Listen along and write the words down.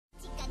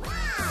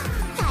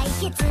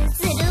Hey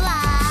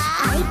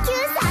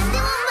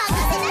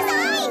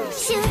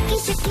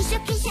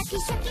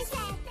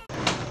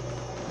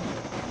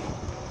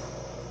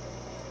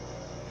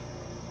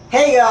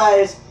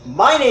guys,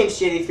 my name's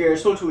Shady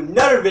Fierce. Welcome to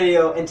another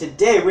video, and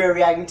today we are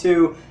reacting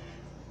to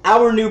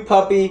our new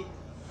puppy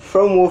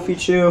from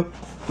Wolfychu.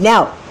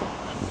 Now,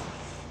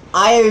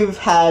 I've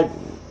had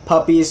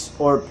puppies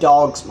or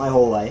dogs my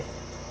whole life.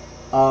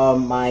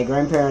 My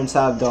grandparents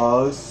have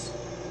dogs,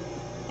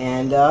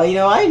 and you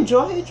know, I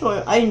enjoy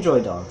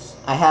dogs.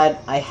 I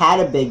had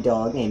a big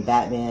dog named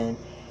Batman.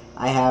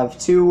 I have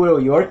two little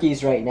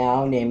Yorkies right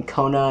now named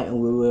Kona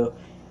and Lulu,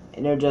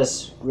 and they're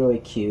just really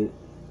cute.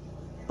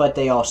 But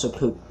they also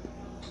poop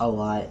a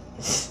lot.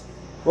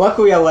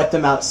 Luckily I let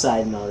them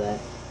outside and all that.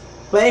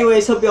 But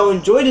anyways, hope y'all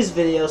enjoyed this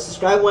video.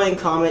 Subscribe, like, and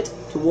comment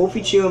to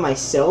Wolfychu and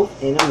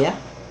myself. And yeah,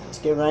 let's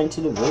get right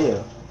into the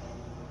video.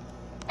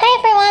 Hi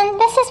everyone,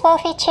 this is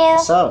Wolfychu.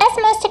 What's up? As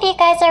most of you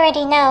guys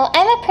already know,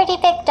 I'm a pretty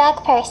big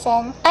dog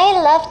person. I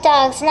love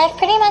dogs, and I've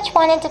pretty much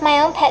wanted my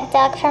own pet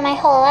dog for my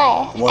whole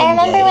life. I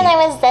remember when I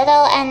was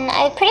little, and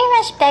I pretty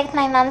much begged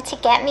my mom to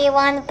get me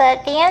one,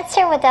 but the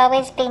answer would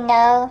always be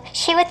no.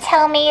 She would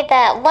tell me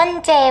that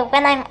one day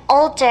when I'm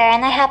older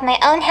and I have my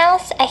own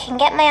house, I can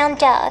get my own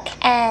dog.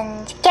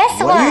 And guess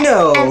what? You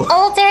know? I'm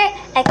older,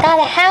 I got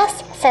a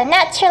house, so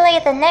naturally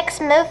the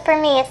next move for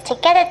me is to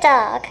get a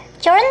dog.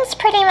 Jordan's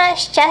pretty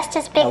much just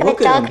as big of a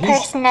dog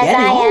person as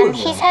I am.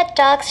 He's had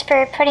dogs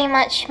for pretty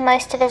much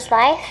most of his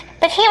life.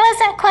 But he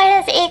wasn't quite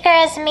as eager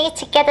as me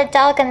to get a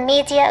dog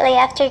immediately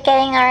after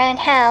getting our own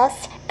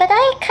house. But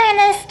I kind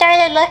of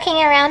started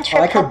looking around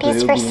for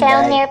puppies for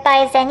sale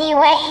nearby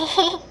anyway.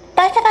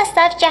 Both of us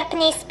love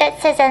Japanese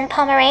Spitzes and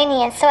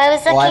Pomeranians, so I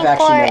was looking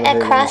for a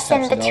cross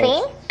in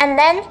between. And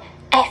then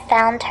I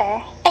found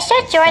her. I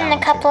showed Jordan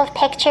a couple of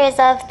pictures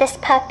of this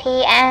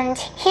puppy, and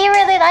he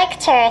really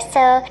liked her,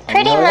 so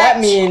pretty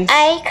much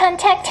I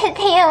contacted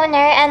the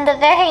owner, and the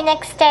very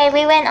next day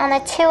we went on a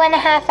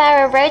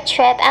 2.5-hour road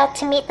trip out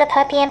to meet the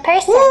puppy in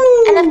person.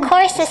 Woo! And of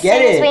course, as soon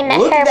as we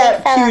met her,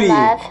 we fell in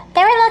love.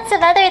 There were lots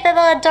of other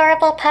little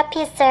adorable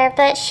puppies there,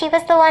 but she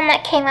was the one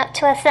that came up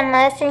to us the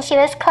most, and she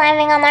was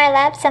climbing on our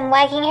laps and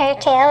wagging her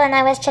tail, and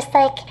I was just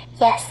like,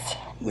 yes,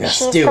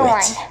 she's the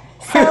one.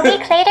 So a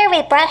week later,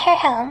 we brought her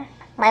home.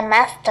 My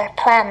master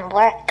plan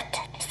worked.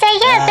 So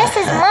yeah, this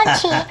is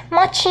Mochi.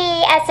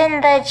 Mochi as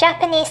in the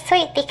Japanese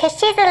sweet, because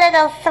she's a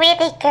little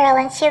sweetie girl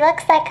and she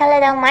looks like a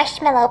little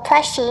marshmallow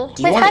plushie.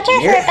 We've had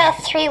her for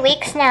about 3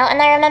 weeks now,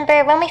 and I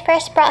remember when we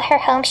first brought her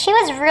home, she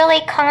was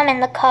really calm in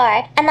the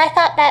car. And I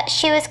thought that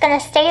she was gonna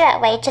stay that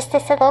way, just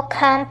this little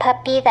calm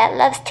puppy that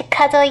loves to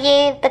cuddle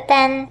you, but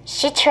then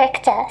she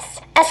tricked us.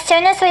 As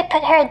soon as we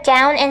put her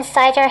down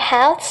inside our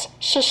house,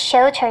 she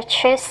showed her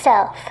true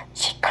self.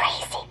 She's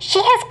crazy. She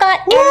has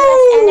got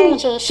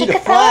endless energy. She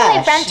could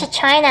probably run to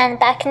China and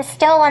back and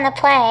still want to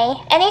play.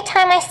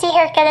 Anytime I see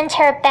her get into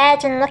her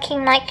bed and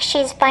looking like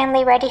she's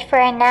finally ready for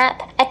a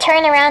nap, I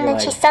turn around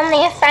and she's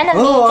suddenly in front of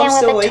me again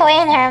with a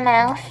toy in her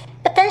mouth.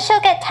 But then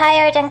she'll get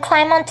tired and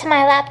climb onto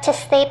my lap to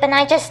sleep, and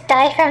I just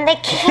die from the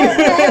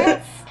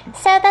cuteness.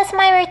 So that's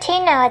my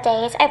routine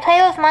nowadays. I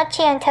play with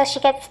Mochi until she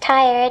gets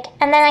tired,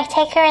 and then I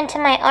take her into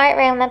my art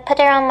room and put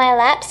her on my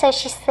lap so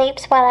she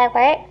sleeps while I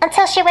work,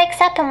 until she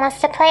wakes up and wants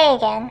to play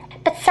again.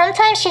 But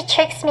sometimes she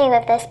tricks me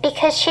with this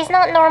because she's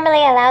not normally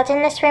allowed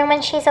in this room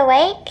when she's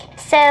awake.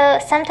 So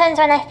sometimes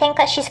when I think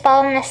that she's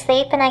fallen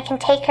asleep and I can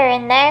take her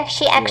in there,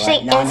 she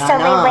actually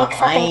instantly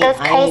wakes up and goes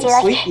crazy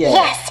like,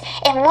 yes,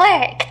 it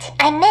worked,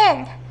 I'm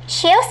in.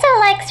 She also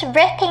likes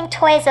ripping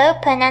toys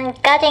open and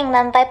gutting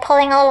them by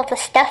pulling all of the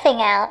stuffing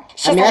out.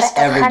 She's a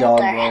little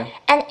hunter.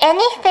 And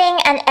anything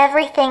and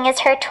everything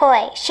is her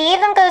toy. She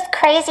even goes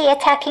crazy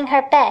attacking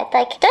her bed.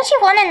 Like, don't you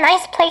want a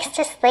nice place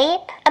to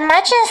sleep?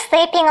 Imagine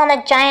sleeping on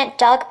a giant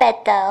dog bed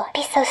though.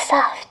 It'd be so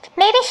soft.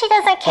 Maybe she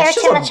doesn't care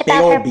too much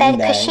about her bed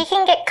because she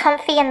can get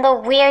comfy in the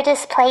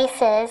weirdest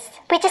places.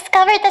 We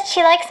discovered that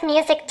she likes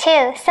music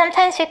too.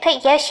 Sometimes we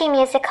put Yoshi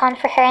music on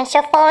for her and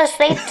she'll fall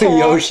asleep to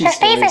it. Her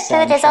favorite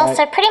food is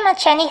also pretty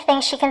much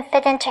anything she can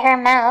fit into her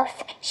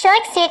mouth. She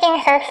likes eating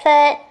her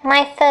foot,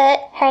 my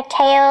foot, her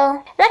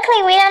tail.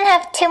 Luckily we don't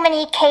have too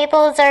many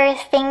cables or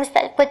things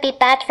that would be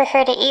bad for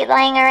her to eat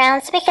lying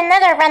around, so we can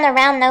let her run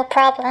around no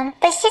problem.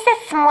 But she's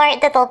a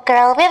smart little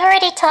girl. We've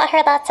already taught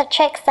her lots of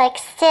tricks like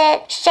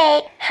sit,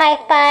 shake, high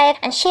five,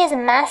 and she has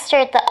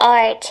mastered the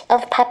art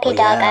of puppy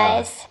dog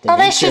eyes.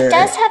 Although she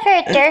does have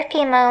her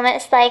derpy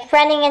moments like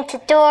running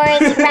into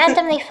doors,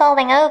 randomly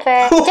falling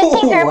over,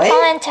 dipping her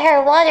paw into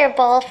her water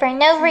bowl for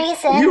no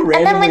reason,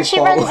 and then when she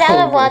runs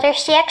out of water,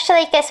 she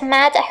actually gets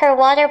mad at her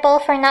water bowl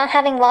for not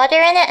having water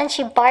in it and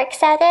she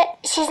barks at it.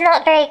 She's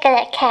not very good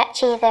at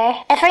catch either.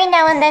 Every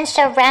now and then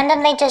she'll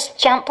randomly just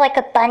jump like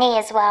a bunny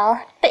as well.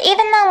 But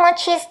even though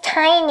Mochi's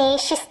tiny,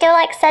 she still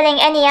likes letting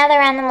any other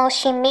animal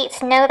she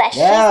meets know that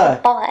she's the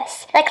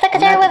boss. Like, look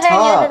at her with her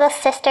new little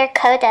sister,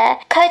 Coda.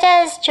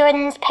 Coda is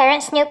Jordan's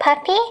parents' new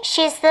puppy.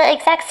 She's the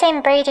exact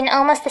same breed and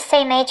almost the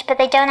same age, but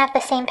they don't have the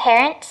same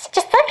parents.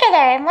 Just look at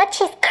her.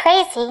 Mochi's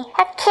crazy.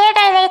 How cute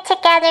are they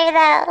together,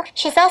 though?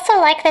 She's also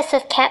like this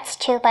with cats,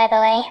 too, by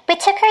the way. We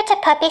took her to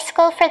puppy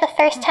school for the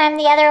first time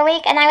the other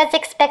week, and I was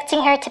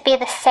expecting her to be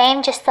the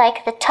same, just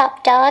like the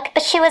top dog,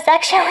 but she was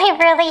actually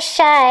really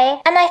shy.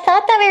 And I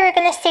thought that we were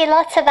going to see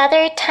lots of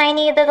other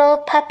tiny little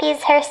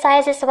puppies her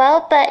size as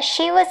well, but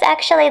she was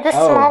actually the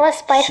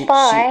smallest by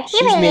far.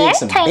 She's made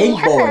some tiny,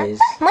 big boys.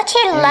 Mochi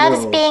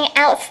loves being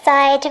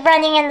outside,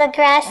 running in the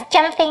grass,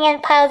 jumping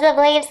in piles of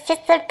leaves,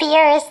 just the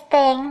purest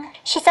thing.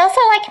 She's also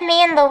like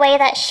me in the way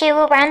that she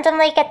will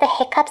randomly get the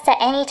hiccups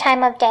at any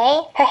time of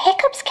day. Her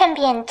hiccups can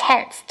be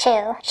intense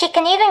too. She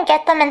can even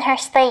get them in her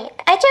sleep.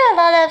 I do a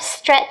lot of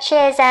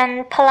stretches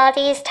and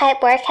Pilates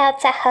type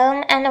workouts at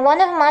home, and one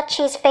of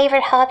Mochi's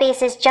favorite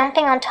hobbies is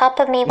jumping on top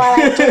of me while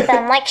I do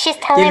them, like she's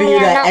telling me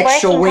I'm not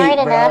working hard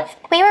enough.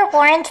 We were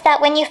warned that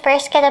when you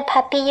first get a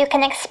puppy, you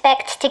can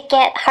expect to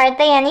get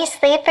hardly any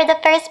sleep for the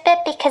first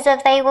bit because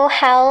they will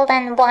howl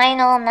and whine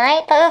all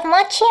night. But with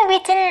Mochi, we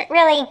didn't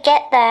really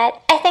get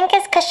that. I think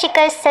it's because she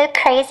goes so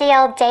crazy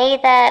all day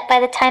that by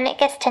the time it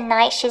gets to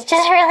night, she's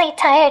just really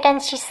tired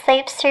and she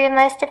sleeps through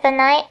most of the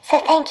night. So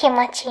thank you,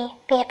 Mochi.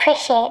 We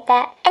appreciate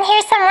that. And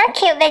here's some more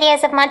cute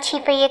videos of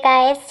Mochi for you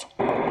guys.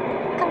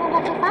 Come on,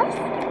 little boss.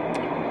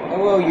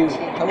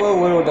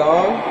 Hello, little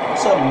dog.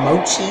 What's up,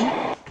 Mochi?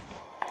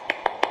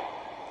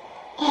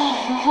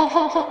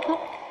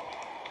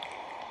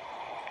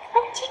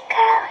 Mochi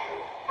girl,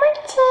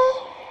 Mochi.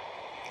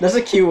 That's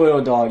a cute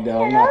little dog,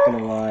 though. I'm not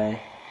gonna lie.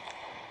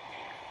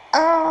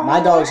 My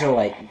dogs are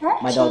like,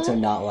 Mochi. My dogs are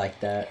not like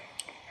that.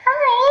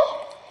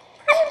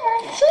 Hi,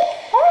 Mochi.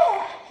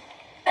 Oh.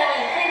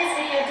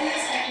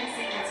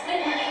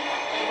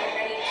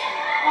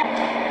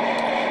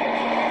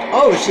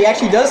 Oh, she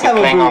actually does have a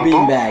blue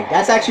beanbag.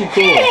 That's actually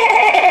cool.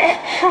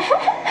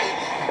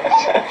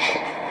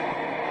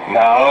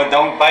 No,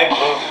 don't bite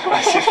Boo.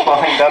 She's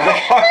falling down the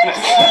corner.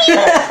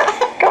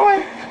 Come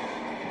on.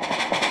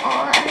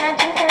 Oh,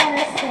 imagine her in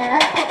the snow.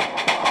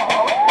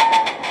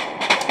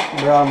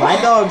 Bro, my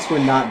dogs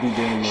would not be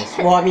doing this.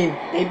 Well, I mean,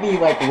 they'd be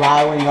like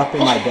riling up in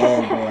my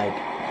bed, but like,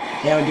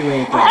 they don't do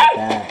anything like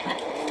that.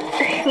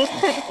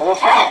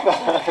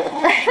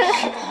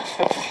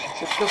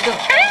 Just go.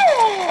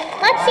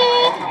 Mochi!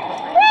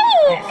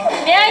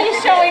 Now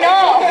you're showing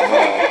off.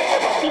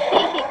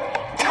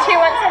 She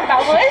wants some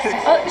bubbles.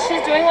 Oh, she's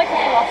doing like a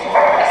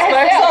philosopher.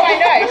 Oh, I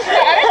know. She's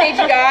like, I don't need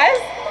you guys.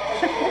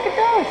 Look at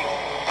those.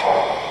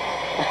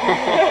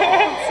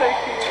 So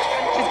cute.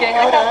 She's getting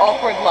like that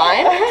awkward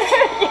line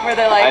where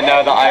they're like, I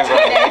know the eyebrow.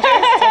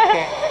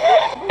 Okay.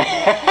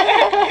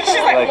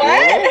 She's like,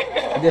 what? Really?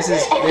 This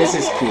is cute. This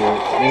is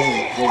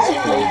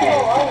pretty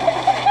good.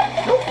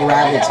 Don't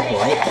grab its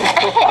butt.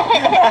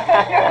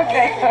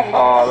 Okay.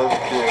 Oh, that's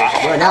cute.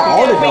 Bro, now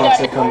all the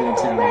dogs are coming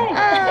to town.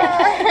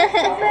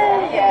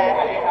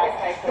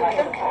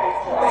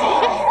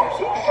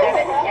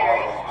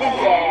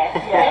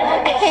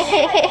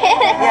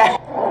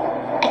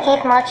 I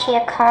gave Mochi a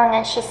Kong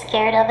and she's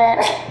scared of it.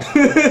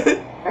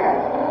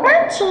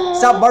 Mochi!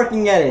 Stop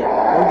barking at it.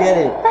 Go get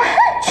it.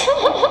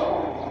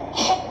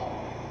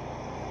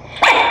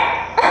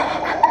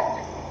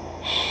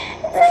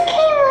 It's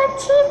okay,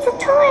 Mochi. It's a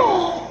toy.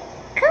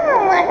 Come on,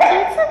 Mochi.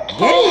 It's okay.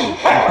 Get it.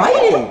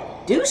 Bite it.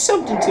 Do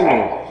something to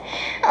it.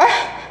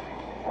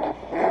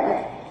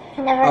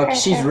 Oh,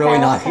 she's really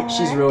not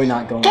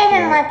going Get for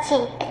him, it. Mochi.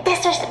 It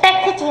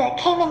disrespected you. It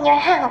came in your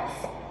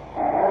house.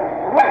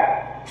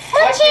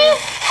 Mochi!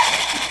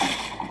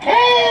 Hi!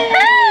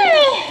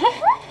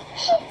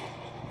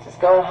 Just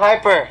going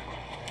hyper.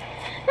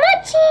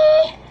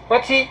 Mochi!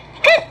 Mochi.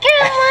 Good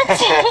girl,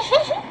 Mochi!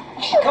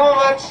 Come on,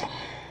 Mochi.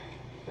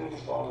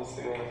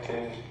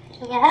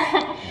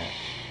 Yeah.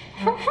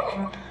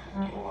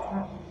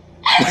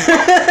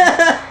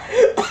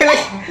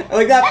 I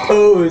like that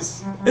pose.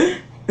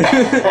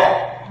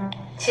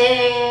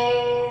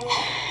 Cheese.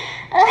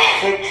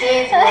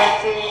 Cheese,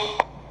 Mochi.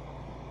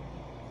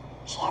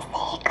 She has the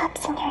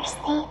hiccups in her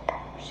sleep.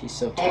 She's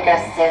so Take tired.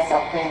 a sense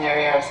of clean your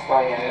ears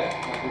for you.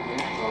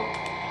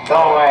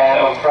 Don't worry,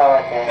 I'm a pro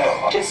at this.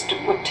 Just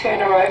would turn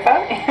her over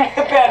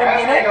about a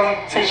minute.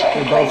 So she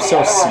They're both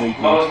so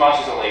sleepy. Not as much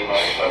as a Lego,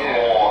 but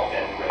more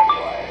than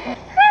regular.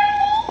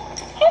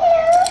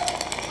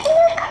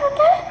 Hello,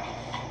 Coco.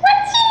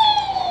 Mochi!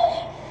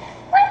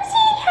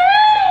 Mochi, hi!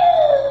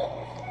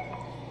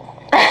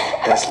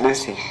 That's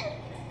Lucy.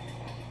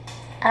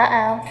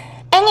 Uh-oh.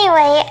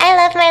 Anyway, I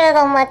love my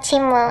little Mochi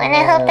Moo, and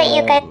I hope that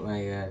you guys... Oh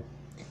my god.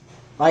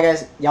 Alright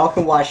guys, y'all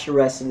can watch the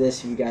rest of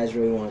this if you guys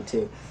really want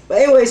to.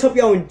 But anyways, hope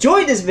y'all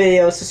enjoyed this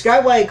video.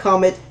 Subscribe, like,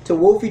 comment to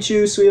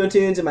Wolfychu, Sweet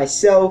Tunes, and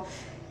myself.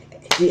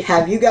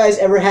 Have you guys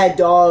ever had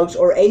dogs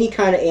or any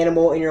kind of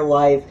animal in your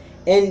life?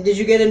 And did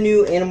you get a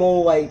new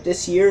animal like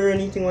this year or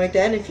anything like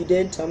that? If you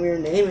did, tell me your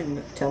name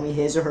and tell me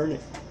his or her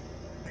name.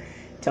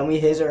 Tell me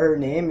his or her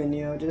name and,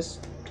 you know,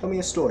 just Tell me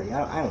a story.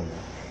 I don't know.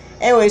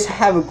 Anyways,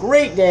 have a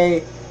great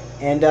day,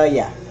 and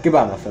yeah,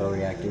 goodbye, my fellow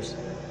reactors.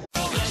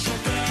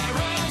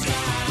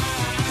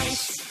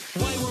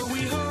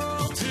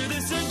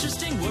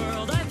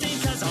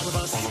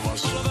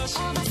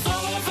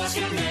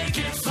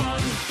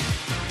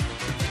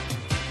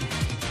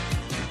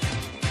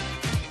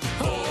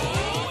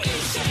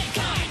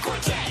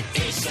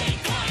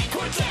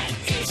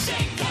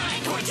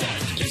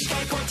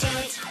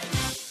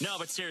 No,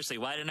 but seriously,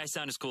 why didn't I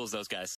sound as cool as those guys?